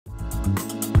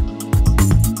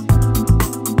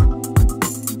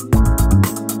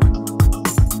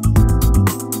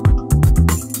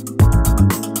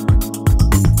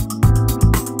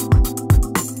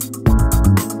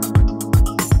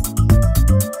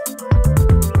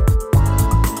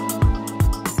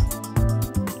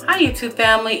YouTube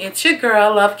family, it's your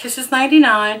girl Love Kisses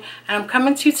 99, and I'm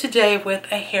coming to you today with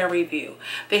a hair review.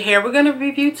 The hair we're going to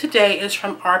review today is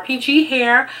from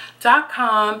rpghair.com,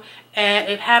 and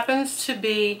it happens to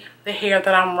be the hair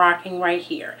that I'm rocking right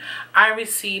here. I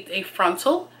received a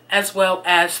frontal as well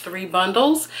as 3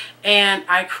 bundles, and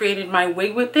I created my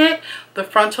wig with it. The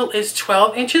frontal is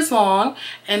 12 inches long,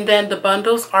 and then the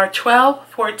bundles are 12,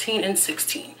 14, and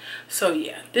 16. So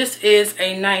yeah, this is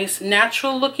a nice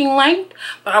natural looking length,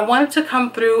 but I wanted to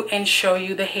come through and show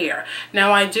you the hair.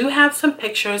 Now I do have some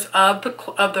pictures of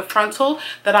the frontal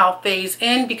that I'll phase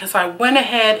in, because I went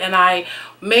ahead and I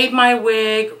made my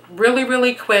wig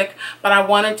really quick, but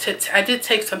I did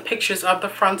take some pictures of the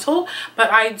frontal,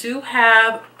 but I do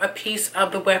have a piece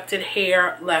of the wefted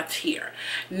hair left here.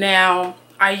 Now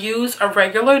I use a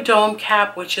regular dome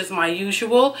cap, which is my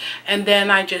usual, and then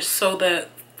I just sew the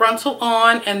frontal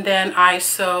on, and then I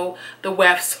sew the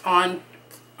wefts on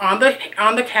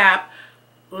the cap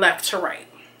left to right.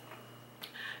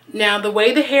 Now the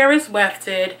way the hair is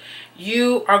wefted,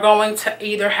 you are going to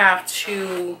either have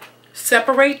to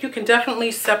separate, you can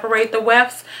definitely separate the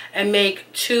wefts and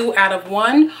make 2 out of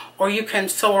 1, or you can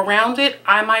sew around it.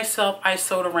 I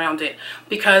sewed around it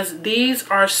because these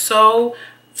are so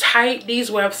tight.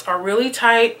 These wefts are really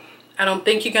tight. I don't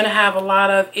think you're going to have a lot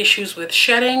of issues with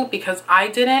shedding, because I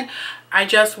didn't. I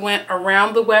just went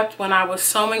around the weft when I was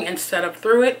sewing instead of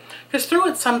through it, because through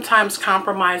it sometimes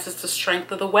compromises the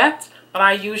strength of the weft, but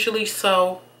I usually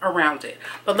sew around it.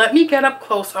 But let me get up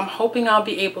close. I'm hoping I'll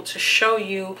be able to show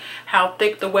you how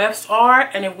thick the wefts are,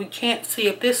 and if we can't see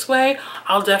it this way,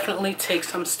 I'll definitely take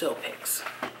some still pics.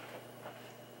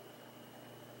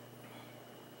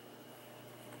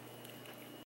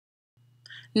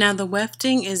 Now the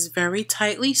wefting is very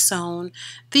tightly sewn.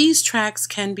 These tracks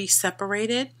can be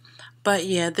separated, but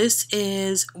yeah, this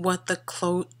is what the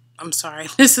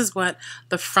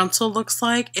frontal looks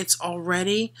like. It's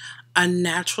already a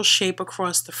natural shape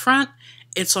across the front.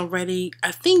 It's already,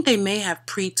 I think they may have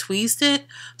pre-tweezed it,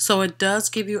 so it does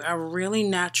give you a really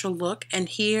natural look. And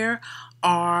here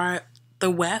are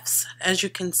the wefts. As you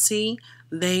can see,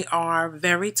 they are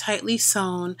very tightly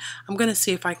sewn. I'm going to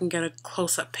see if I can get a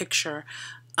close-up picture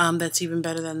that's even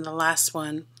better than the last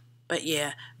one. But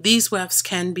yeah, these wefts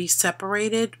can be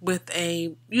separated with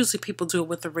usually people do it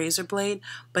with a razor blade,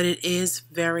 but it is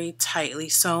very tightly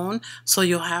sewn, so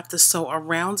you'll have to sew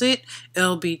around it.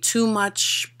 It'll be too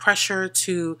much pressure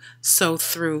to sew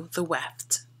through the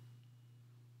weft.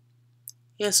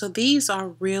 Yeah, so these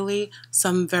are really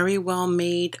some very well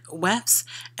made wefts,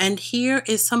 and here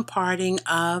is some parting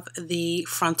of the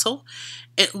frontal.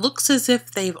 It looks as if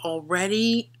they've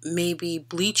already maybe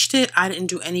bleached it. I didn't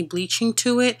do any bleaching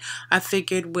to it. I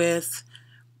figured with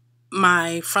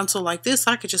my frontal like this,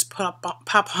 I could just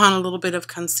pop on a little bit of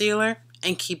concealer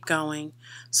and keep going.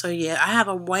 So yeah, I have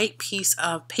a white piece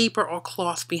of paper or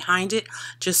cloth behind it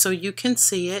just so you can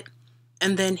see it.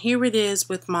 And then here it is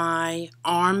with my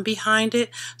arm behind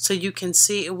it, so you can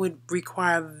see it would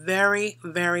require very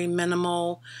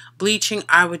minimal bleaching.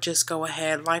 I would just go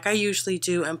ahead like I usually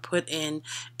do and put in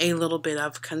a little bit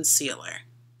of concealer.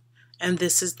 And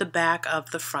this is the back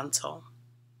of the frontal.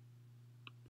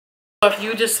 If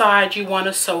you decide you want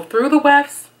to sew through the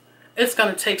wefts, it's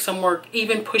going to take some work,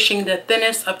 even pushing the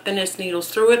thinnest of thinnest needles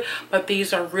through it, but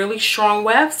these are really strong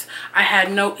wefts. I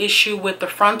had no issue with the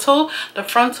frontal. The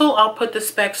frontal, I'll put the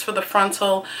specs for the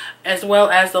frontal as well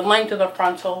as the length of the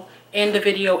frontal in the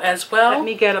video as well. Let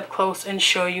me get up close and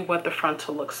show you what the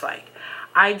frontal looks like.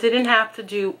 I didn't have to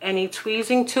do any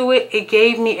tweezing to it. It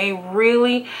gave me a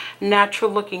really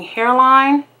natural looking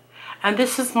hairline, and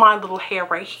this is my little hair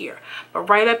right here. But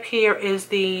right up here is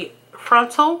the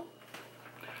frontal.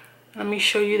 Let me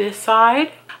show you this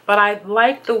side. But I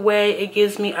like the way it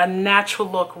gives me a natural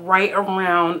look right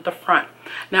around the front.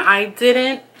 Now I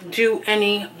didn't do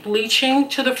any bleaching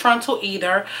to the frontal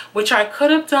either, which I could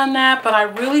have done that, but I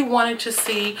really wanted to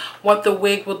see what the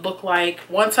wig would look like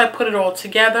once I put it all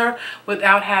together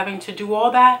without having to do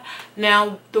all that.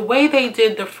 Now the way they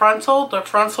did the frontal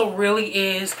really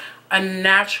is a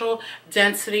natural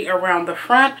density around the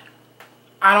front.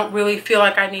 I don't really feel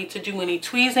like I need to do any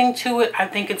tweezing to it. I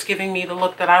think it's giving me the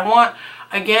look that I want.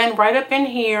 Again, right up in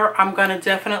here, I'm going to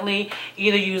definitely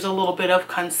either use a little bit of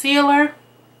concealer.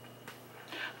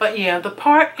 But yeah, the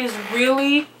part is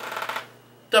really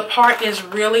The part is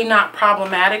really not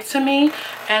problematic to me,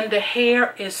 and the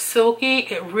hair is silky.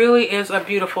 It really is a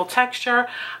beautiful texture.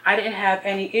 I didn't have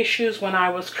any issues when I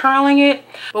was curling it.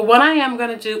 But what I am going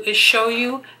to do is show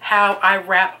you how I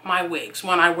wrap my wigs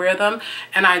when I wear them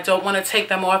and I don't want to take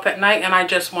them off at night and I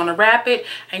just want to wrap it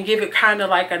and give it kind of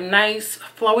like a nice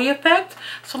flowy effect.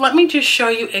 So let me just show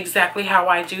you exactly how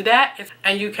I do that.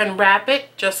 And you can wrap it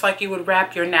just like you would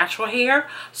wrap your natural hair.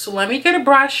 So let me get a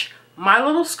brush, my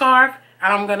little scarf,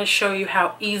 and I'm going to show you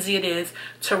how easy it is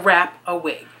to wrap a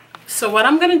wig. So what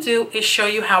I'm going to do is show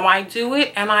you how I do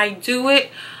it, and I do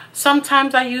it,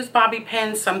 sometimes I use bobby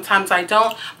pins, sometimes I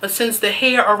don't, but since the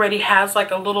hair already has like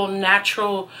a little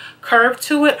natural curve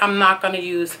to it, I'm not going to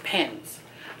use pins.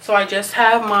 So I just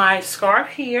have my scarf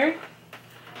here,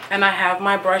 and I have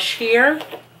my brush here,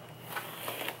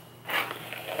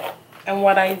 and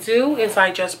what I do is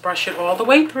I just brush it all the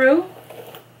way through.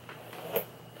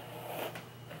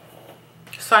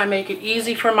 So I make it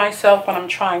easy for myself when I'm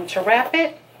trying to wrap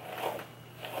it.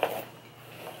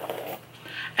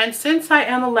 And since I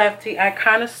am a lefty, I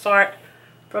kind of start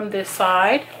from this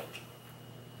side.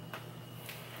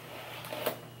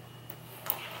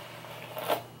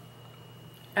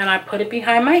 And I put it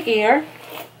behind my ear.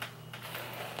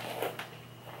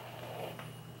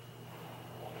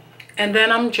 And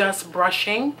then I'm just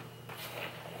brushing,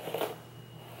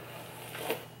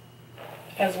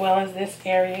 as well as this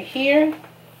area here.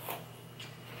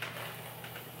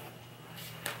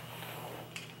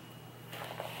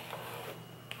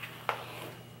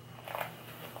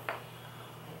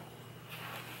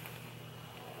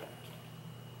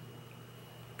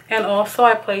 And also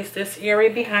I place this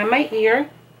area behind my ear.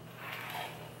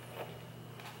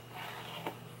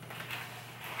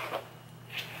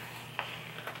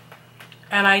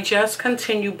 And I just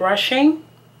continue brushing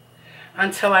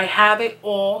until I have it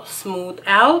all smoothed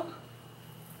out.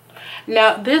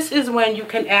 Now this is when you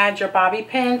can add your bobby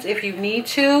pins if you need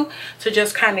to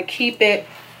just kind of keep it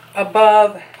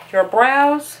above your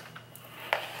brows.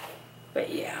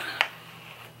 But yeah.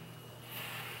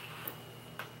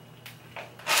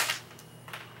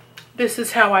 This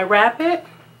is how I wrap it.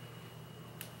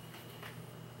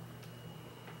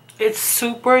 It's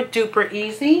super duper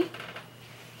easy.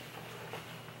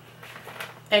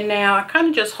 And now I kind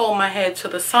of just hold my head to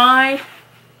the side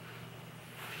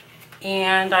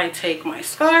and I take my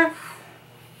scarf.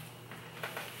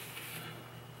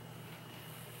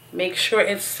 Make sure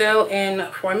it's still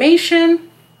in formation.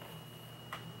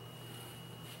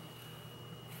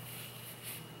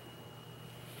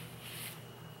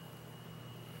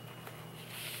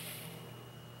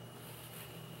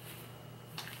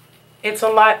 It's a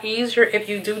lot easier if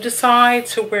you do decide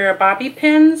to wear bobby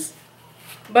pins,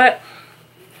 but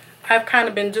I've kind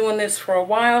of been doing this for a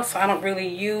while, so I don't really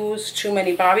use too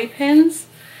many bobby pins.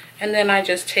 And then I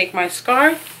just take my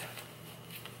scarf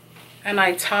and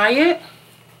I tie it.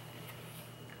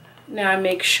 Now I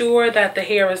make sure that the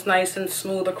hair is nice and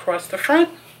smooth across the front.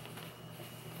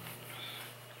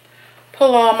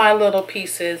 Pull all my little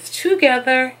pieces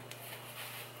together.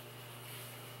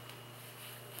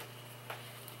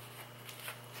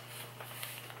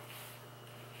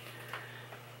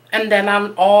 And then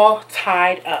I'm all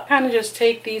tied up. Kind of just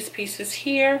take these pieces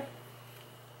here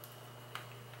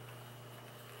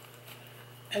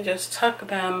and just tuck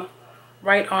them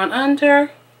right on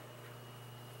under.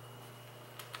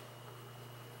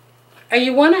 And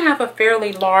you want to have a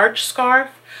fairly large scarf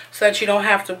so that you don't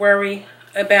have to worry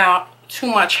about too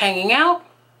much hanging out.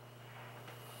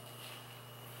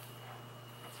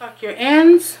 Tuck your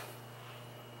ends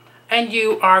and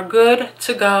you are good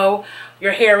to go.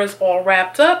 Your hair is all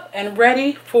wrapped up and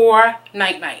ready for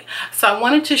night-night. So I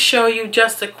wanted to show you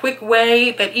just a quick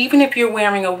way that even if you're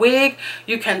wearing a wig,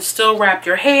 you can still wrap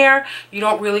your hair. You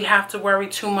don't really have to worry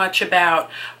too much about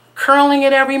curling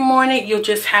it every morning. You'll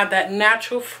just have that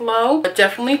natural flow. But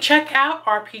definitely check out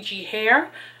RPG Hair.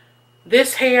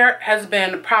 This hair has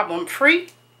been problem-free.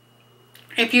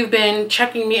 If you've been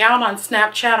checking me out on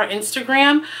Snapchat or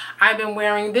Instagram, I've been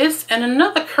wearing this and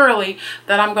another curly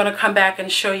that I'm going to come back and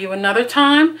show you another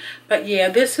time. But yeah,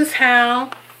 this is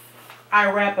how I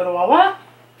wrap it all up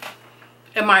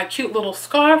in my cute little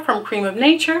scarf from Cream of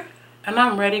Nature. And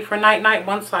I'm ready for night-night.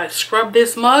 Once I scrub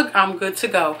this mug, I'm good to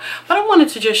go. But I wanted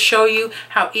to just show you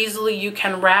how easily you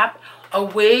can wrap a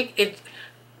wig.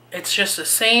 It's just the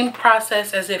same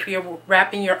process as if you're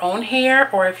wrapping your own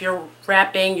hair or if you're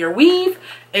wrapping your weave.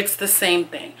 It's the same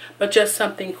thing, but just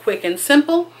something quick and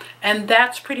simple. And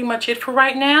that's pretty much it for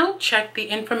right now. Check the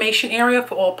information area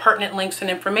for all pertinent links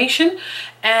and information.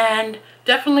 And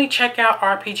definitely check out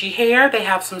RPG Hair. They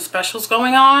have some specials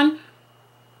going on.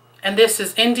 And this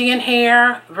is Indian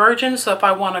hair, virgin, so if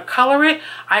I want to color it,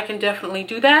 I can definitely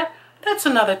do that. That's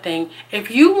another thing. If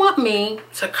you want me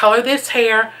to color this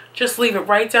hair, just leave it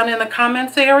right down in the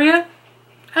comments area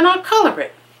and I'll color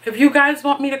it. If you guys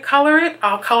want me to color it,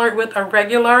 I'll color it with a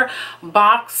regular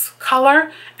box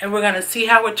color and we're going to see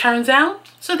how it turns out.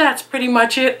 So that's pretty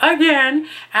much it again,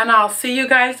 and I'll see you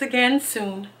guys again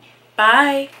soon.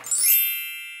 Bye.